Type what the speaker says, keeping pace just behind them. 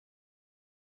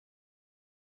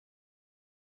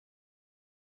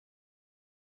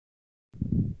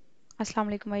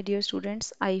Assalamu alaikum, my dear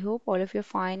students. I hope all of you are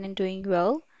fine and doing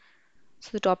well.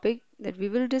 So the topic that we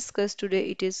will discuss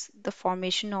today it is the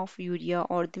formation of urea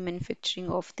or the manufacturing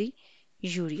of the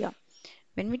urea.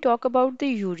 When we talk about the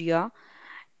urea,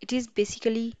 it is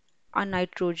basically a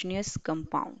nitrogenous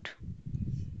compound.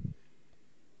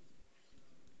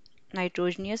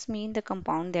 Nitrogenous means the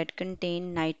compound that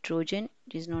contain nitrogen.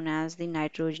 It is known as the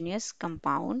nitrogenous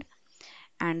compound.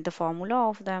 And the formula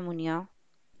of the ammonia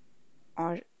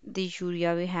or the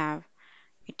urea we have,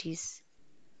 it is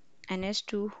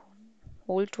NH2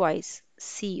 whole twice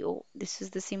CO. This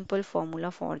is the simple formula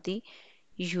for the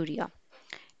urea.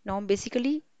 Now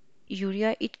basically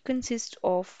urea it consists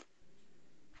of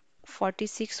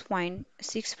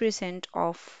 46.6%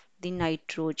 of the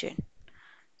nitrogen.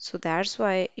 So that's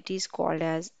why it is called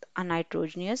as a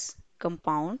nitrogenous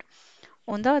compound.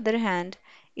 On the other hand,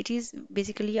 it is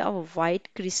basically a white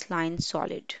crystalline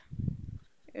solid.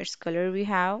 Its color we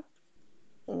have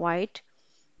white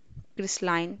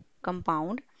crystalline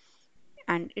compound,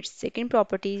 and its second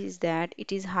property is that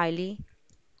it is highly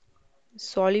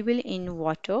soluble in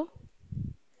water.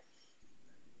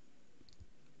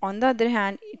 On the other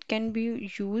hand, it can be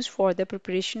used for the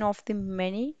preparation of the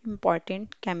many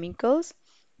important chemicals,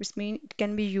 which means it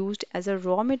can be used as a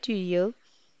raw material.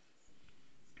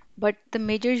 But the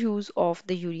major use of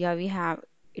the urea we have,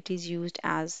 it is used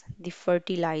as the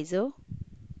fertilizer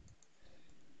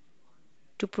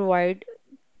to provide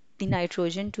the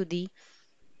nitrogen to the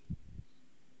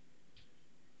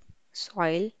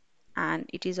soil, and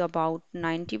it is about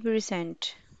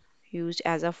 90% used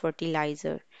as a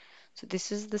fertilizer. So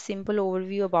this is the simple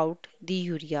overview about the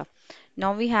urea.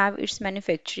 Now we have its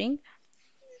manufacturing.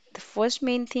 The first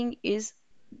main thing is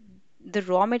the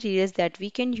raw materials that we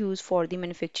can use for the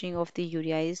manufacturing of the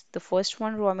urea is the first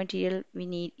one raw material we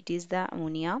need it is the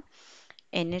ammonia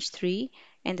NH3,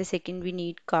 and the second we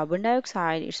need carbon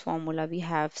dioxide, its formula we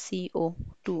have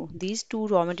CO2. These two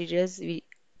raw materials we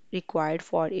required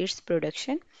for its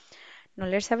production. Now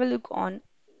let's have a look on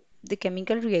the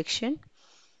chemical reaction.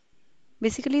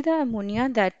 Basically the ammonia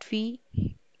that we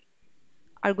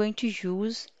are going to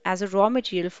use as a raw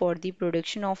material for the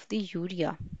production of the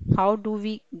urea. How do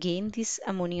we gain this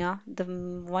ammonia? The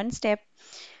one step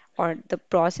or the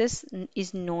process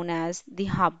is known as the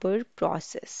Haber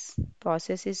process.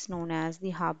 Process is known as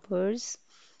the Haber's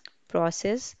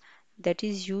process that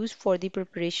is used for the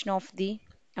preparation of the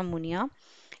ammonia.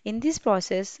 In this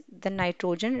process, the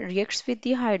nitrogen reacts with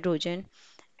the hydrogen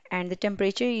and the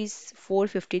temperature is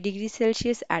 450 degrees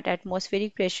Celsius at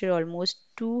atmospheric pressure almost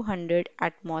 200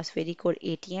 atmospheric or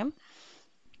atm.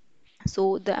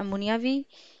 So the ammonia we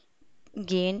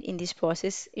gain in this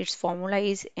process, its formula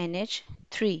is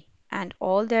NH3, and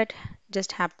all that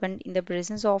just happened in the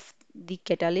presence of the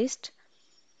catalyst.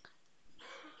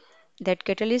 That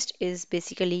catalyst is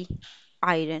basically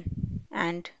iron,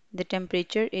 and the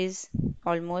temperature is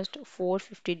almost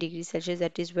 450 degrees Celsius,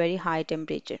 that is very high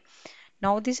temperature.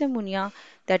 Now this ammonia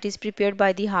that is prepared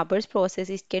by the Haber's process,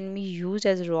 it can be used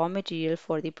as raw material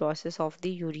for the process of the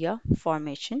urea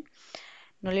formation.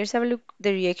 Now let's have a look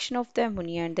the reaction of the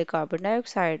ammonia and the carbon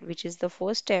dioxide, which is the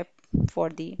first step for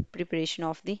the preparation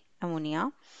of the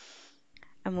ammonia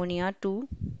to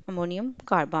ammonium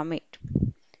carbamate.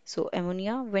 So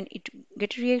ammonia, when it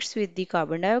get reacts with the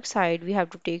carbon dioxide, we have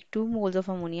to take 2 moles of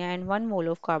ammonia and 1 mole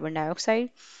of carbon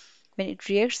dioxide. When it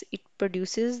reacts, it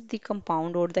produces the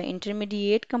compound or the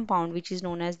intermediate compound, which is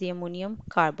known as the ammonium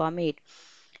carbamate.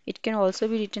 It can also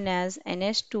be written as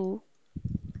NH2,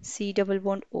 C double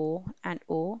bond O and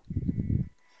O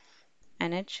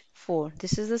NH4.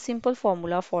 This is the simple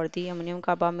formula for the ammonium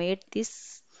carbamate.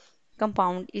 This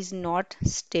compound is not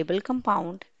stable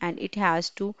compound and it has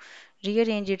to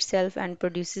rearrange itself and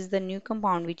produces the new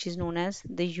compound which is known as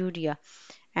the urea.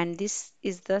 And this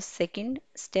is the second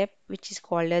step which is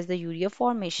called as the urea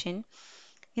formation.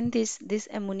 In this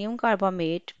ammonium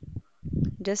carbamate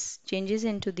just changes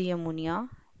into the ammonia.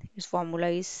 Its formula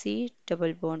is C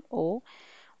double bond O.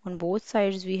 On both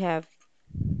sides we have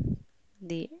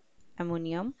the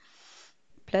ammonium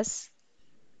plus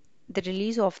the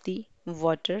release of the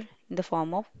water in the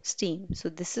form of steam. So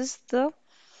this is the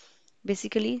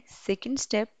basically second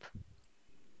step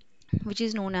which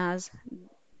is known as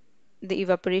the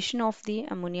evaporation of the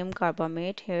ammonium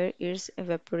carbamate. Here is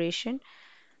evaporation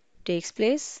takes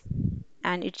place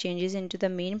and it changes into the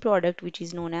main product which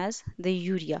is known as the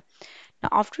urea. Now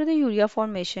after the urea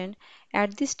formation,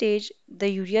 at this stage the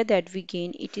urea that we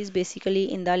gain it is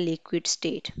basically in the liquid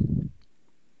state.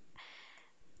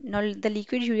 Now the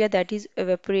liquid urea that is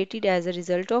evaporated as a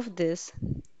result of this,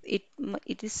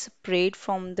 it is sprayed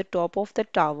from the top of the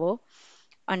tower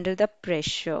under the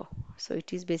pressure. So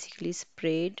it is basically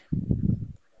sprayed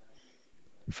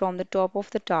from the top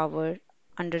of the tower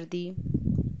under the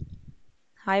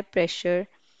high pressure,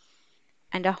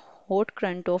 and a hot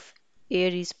current of air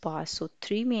is passed. So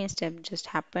three main steps just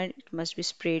happen. It must be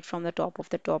sprayed from the top of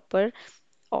the topper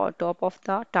or top of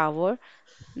the tower.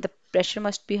 The pressure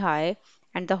must be high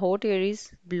and the hot air is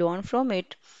blown from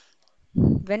it.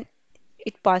 When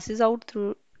it passes out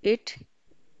through it,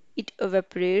 it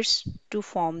evaporates to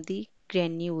form the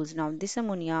granules. Now this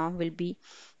ammonia will be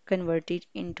converted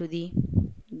into the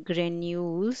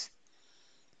granules.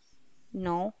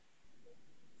 Now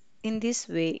in this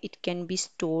way it can be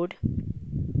stored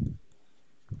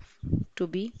to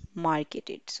be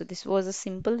marketed. So this was a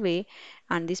simple way,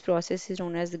 and this process is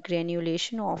known as the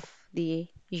granulation of the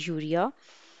urea.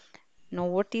 Now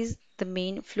what is the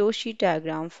main flow sheet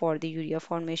diagram for the urea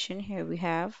formation? Here we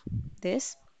have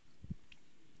this.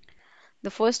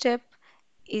 The first step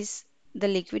is the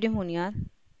liquid ammonia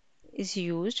is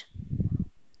used.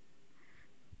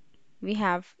 We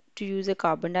have to use a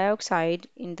carbon dioxide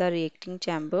in the reacting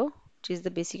chamber, which is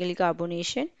the basically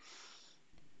carbonation.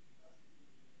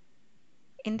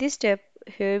 In this step,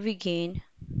 here we gain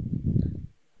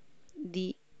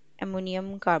the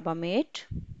ammonium carbamate,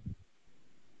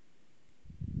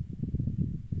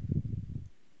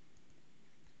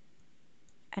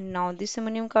 and now this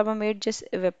ammonium carbamate just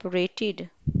evaporated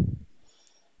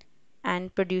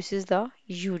and produces the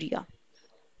urea.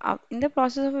 In the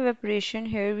process of evaporation,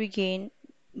 here we gain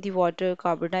the water,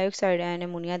 carbon dioxide, and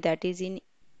ammonia that is in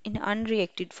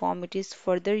unreacted form. It is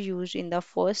further used in the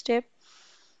first step.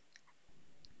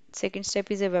 Second step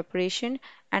is evaporation,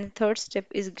 and third step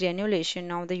is granulation.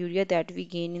 Now the urea that we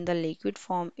gain in the liquid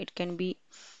form, it can be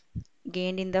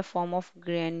gained in the form of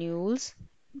granules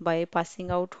by passing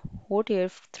out hot air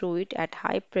through it at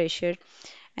high pressure,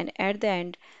 and at the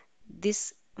end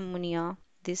this ammonia,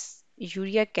 this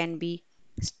urea can be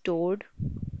stored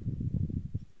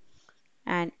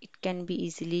and it can be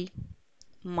easily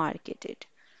marketed.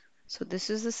 So this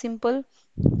is the simple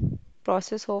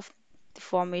process of the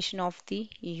formation of the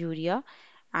urea,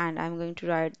 and I'm going to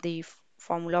write the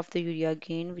formula of the urea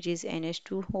again, which is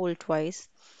NH2 whole twice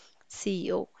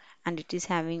CO, and it is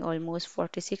having almost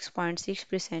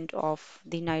 46.6% of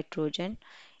the nitrogen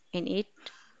in it,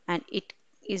 and it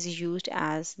is used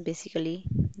as basically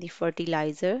the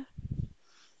fertilizer,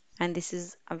 and this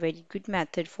is a very good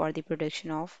method for the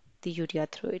production of the urea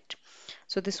through it.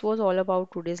 So this was all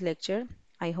about today's lecture.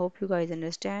 I hope you guys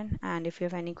understand, and if you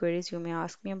have any queries you may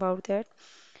ask me about that.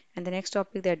 And the next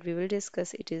topic that we will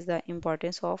discuss, it is the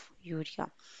importance of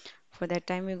urea. For that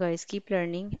time you guys keep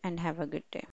learning and have a good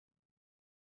day.